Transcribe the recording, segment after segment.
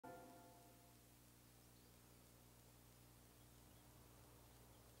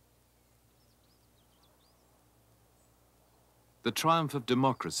The triumph of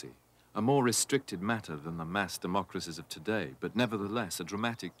democracy, a more restricted matter than the mass democracies of today, but nevertheless a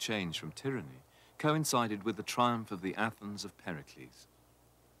dramatic change from tyranny, coincided with the triumph of the Athens of Pericles.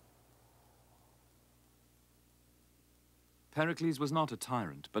 Pericles was not a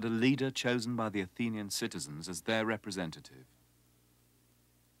tyrant, but a leader chosen by the Athenian citizens as their representative.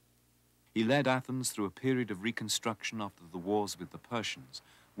 He led Athens through a period of reconstruction after the wars with the Persians,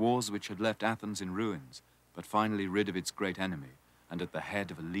 wars which had left Athens in ruins, but finally rid of its great enemy, and at the head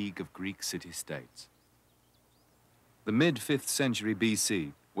of a league of Greek city-states. The mid-5th century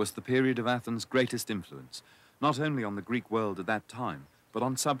BC was the period of Athens' greatest influence, not only on the Greek world at that time, but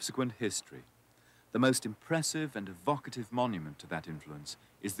on subsequent history. The most impressive and evocative monument to that influence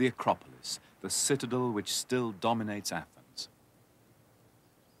is the Acropolis, the citadel which still dominates Athens.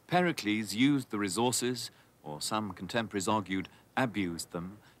 Pericles used the resources, or some contemporaries argued, abused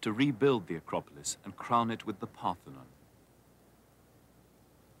them, to rebuild the Acropolis and crown it with the Parthenon.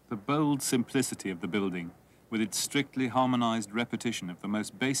 The bold simplicity of the building, with its strictly harmonized repetition of the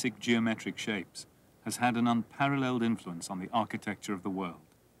most basic geometric shapes, has had an unparalleled influence on the architecture of the world.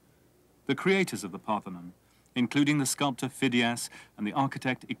 The creators of the Parthenon, including the sculptor Phidias and the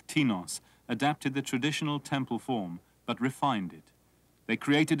architect Iktinos, adapted the traditional temple form, but refined it. They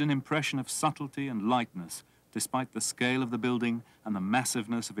created an impression of subtlety and lightness, despite the scale of the building and the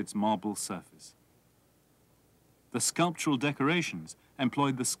massiveness of its marble surface. The sculptural decorations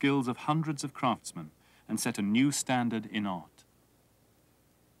employed the skills of hundreds of craftsmen and set a new standard in art.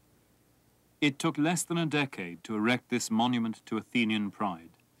 It took less than a decade to erect this monument to Athenian pride.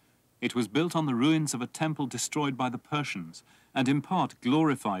 It was built on the ruins of a temple destroyed by the Persians and in part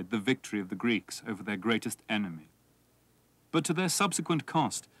glorified the victory of the Greeks over their greatest enemy. But to their subsequent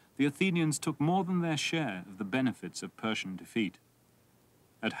cost, the Athenians took more than their share of the benefits of Persian defeat.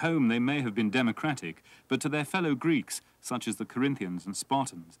 At home they may have been democratic, but to their fellow Greeks, such as the Corinthians and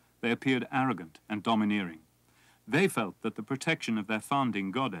Spartans, they appeared arrogant and domineering. They felt that the protection of their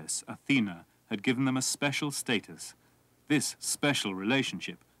founding goddess, Athena, had given them a special status. This special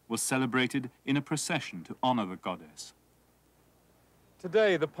relationship was celebrated in a procession to honor the goddess.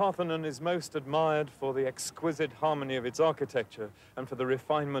 Today, the Parthenon is most admired for the exquisite harmony of its architecture and for the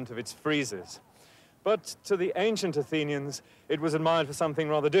refinement of its friezes. But to the ancient Athenians, it was admired for something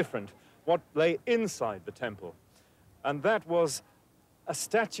rather different, what lay inside the temple. And that was a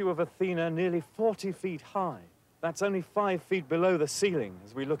statue of Athena nearly 40 feet high. That's only 5 feet below the ceiling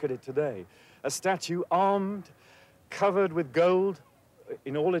as we look at it today. A statue armed, covered with gold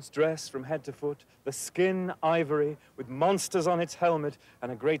in all its dress from head to foot, the skin ivory, with monsters on its helmet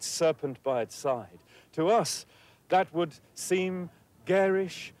and a great serpent by its side. To us, that would seem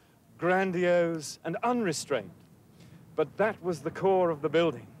garish, grandiose, and unrestrained. But that was the core of the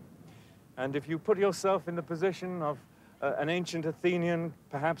building. And if you put yourself in the position of an ancient Athenian,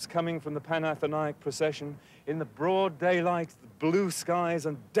 perhaps coming from the Panathenaic procession, in the broad daylight, the blue skies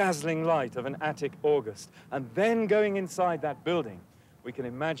and dazzling light of an Attic August, and then going inside that building, we can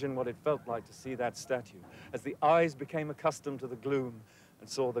imagine what it felt like to see that statue as the eyes became accustomed to the gloom and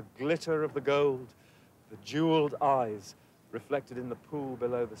saw the glitter of the gold, the jeweled eyes reflected in the pool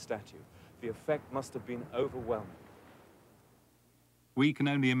below the statue. The effect must have been overwhelming. We can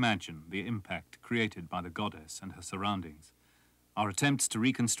only imagine the impact created by the goddess and her surroundings. Our attempts to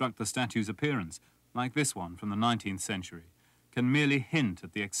reconstruct the statue's appearance, like this one from the 19th century, can merely hint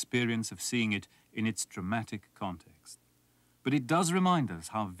at the experience of seeing it in its dramatic context. But it does remind us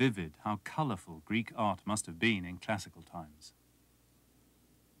how vivid, how colorful Greek art must have been in classical times.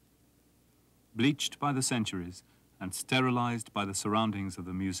 Bleached by the centuries and sterilized by the surroundings of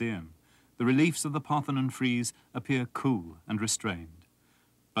the museum, the reliefs of the Parthenon frieze appear cool and restrained.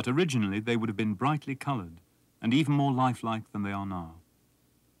 But originally they would have been brightly colored and even more lifelike than they are now.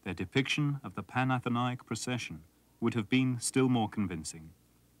 Their depiction of the Panathenaic procession would have been still more convincing,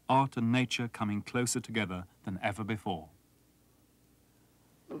 art and nature coming closer together than ever before.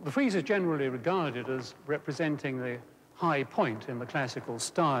 The frieze is generally regarded as representing the high point in the classical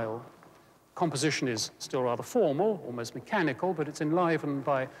style. Composition is still rather formal, almost mechanical, but it's enlivened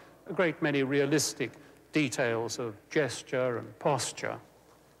by a great many realistic details of gesture and posture.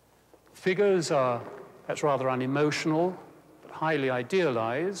 Figures are perhaps rather unemotional, but highly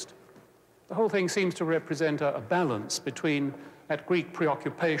idealized. The whole thing seems to represent a balance between that Greek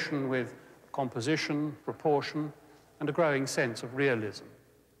preoccupation with composition, proportion, and a growing sense of realism.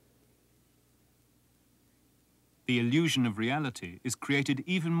 The illusion of reality is created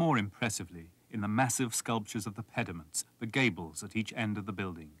even more impressively in the massive sculptures of the pediments, the gables at each end of the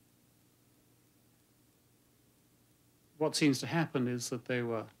building. What seems to happen is that they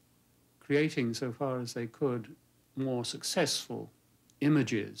were creating, so far as they could, more successful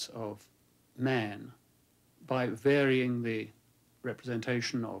images of man by varying the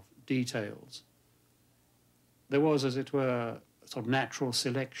representation of details. There was, as it were, a sort of natural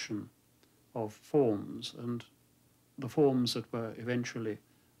selection of forms, and the forms that were eventually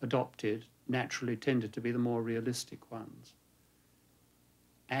adopted naturally tended to be the more realistic ones.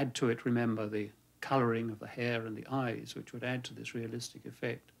 Add to it, remember, the colouring of the hair and the eyes, which would add to this realistic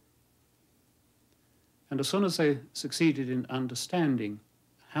effect. And as soon as they succeeded in understanding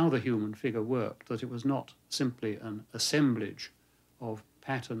how the human figure worked, that it was not simply an assemblage of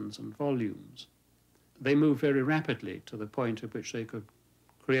patterns and volumes, they moved very rapidly to the point at which they could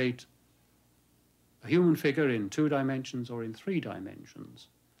create a human figure in 2 dimensions or in 3 dimensions,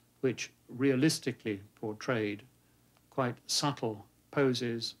 which realistically portrayed quite subtle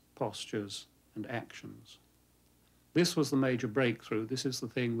poses, postures, and actions. This was the major breakthrough. This is the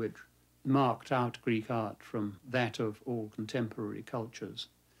thing which marked out Greek art from that of all contemporary cultures.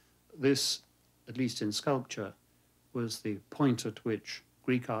 This, at least in sculpture, was the point at which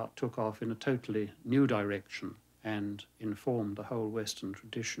Greek art took off in a totally new direction and informed the whole Western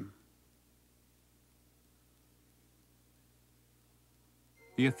tradition.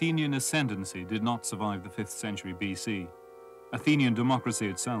 The Athenian ascendancy did not survive the 5th century BC. Athenian democracy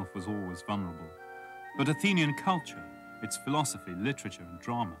itself was always vulnerable. But Athenian culture, its philosophy, literature, and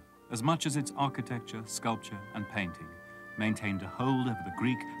drama, as much as its architecture, sculpture, and painting, maintained a hold over the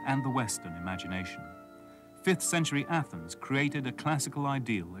Greek and the Western imagination. 5th century Athens created a classical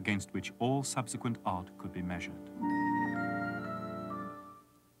ideal against which all subsequent art could be measured.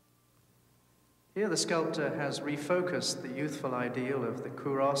 Here the sculptor has refocused the youthful ideal of the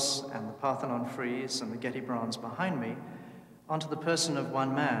Kouros and the Parthenon frieze and the Getty bronze behind me onto the person of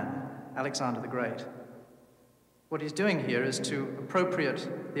one man, Alexander the Great. What he's doing here is to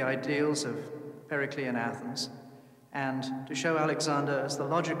appropriate the ideals of Periclean Athens and to show Alexander as the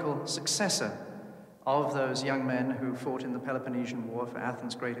logical successor of those young men who fought in the Peloponnesian War for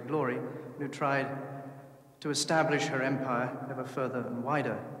Athens' greater glory, and who tried to establish her empire ever further and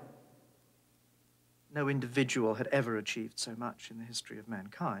wider. No individual had ever achieved so much in the history of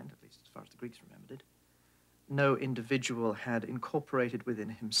mankind, at least as far as the Greeks remembered it. No individual had incorporated within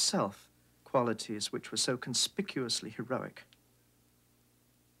himself qualities which were so conspicuously heroic.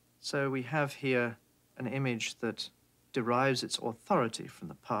 So we have here an image that derives its authority from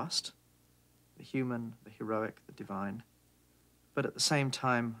the past, the human, the heroic, the divine, but at the same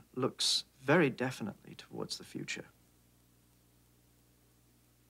time looks very definitely towards the future.